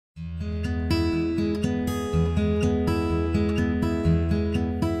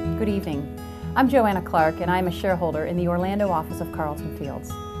Good evening. I'm Joanna Clark and I'm a shareholder in the Orlando office of Carlton Fields.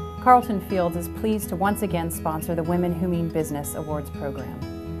 Carlton Fields is pleased to once again sponsor the Women Who Mean Business Awards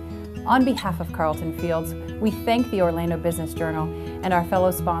program. On behalf of Carlton Fields, we thank the Orlando Business Journal and our fellow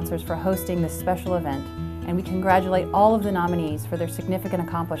sponsors for hosting this special event, and we congratulate all of the nominees for their significant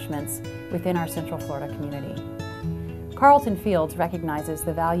accomplishments within our Central Florida community. Carlton Fields recognizes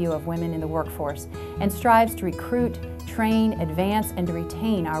the value of women in the workforce and strives to recruit, train, advance, and to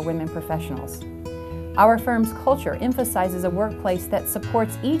retain our women professionals. Our firm's culture emphasizes a workplace that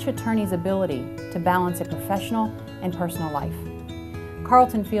supports each attorney's ability to balance a professional and personal life.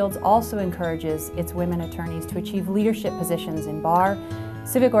 Carlton Fields also encourages its women attorneys to achieve leadership positions in bar,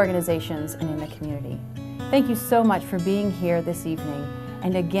 civic organizations, and in the community. Thank you so much for being here this evening,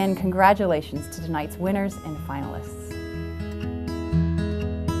 and again, congratulations to tonight's winners and finalists.